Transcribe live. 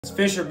It's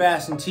Fisher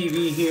Bass and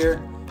TV here,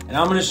 and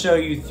I'm going to show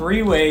you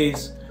 3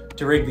 ways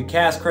to rig the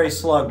Cast Cray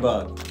Slug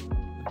Bug.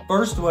 The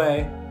first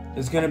way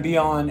is going to be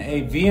on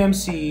a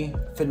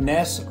VMC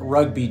finesse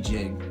rugby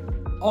jig.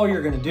 All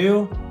you're going to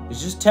do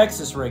is just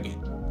Texas rig it.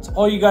 That's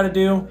all you got to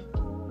do.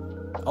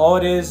 All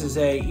it is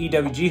a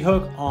EWG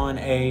hook on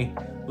a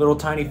little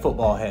tiny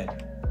football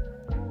head.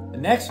 The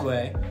next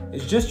way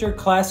is just your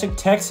classic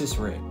Texas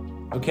rig.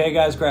 Okay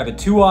guys, grab a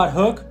 2-aught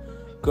hook,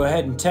 go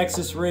ahead and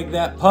Texas rig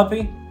that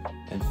puppy,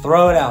 and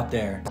throw it out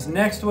there. This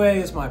next way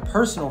is my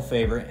personal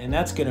favorite, and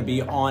that's gonna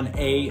be on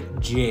a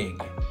jig.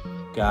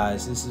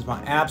 Guys, this is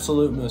my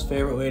absolute most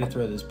favorite way to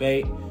throw this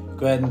bait.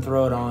 Go ahead and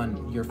throw it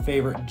on your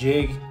favorite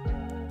jig.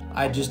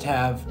 I just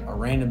have a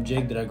random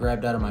jig that I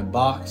grabbed out of my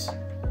box,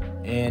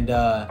 and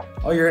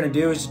all you're gonna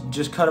do is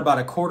just cut about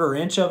a 1/4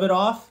 inch of it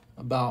off,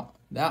 about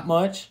that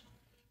much.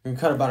 You're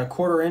gonna cut about a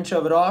 1/4 inch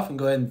of it off and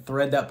go ahead and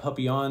thread that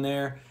puppy on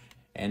there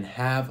and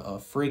have a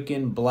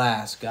freaking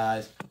blast,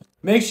 guys.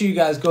 Make sure you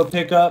guys go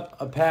pick up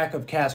a pack of Cast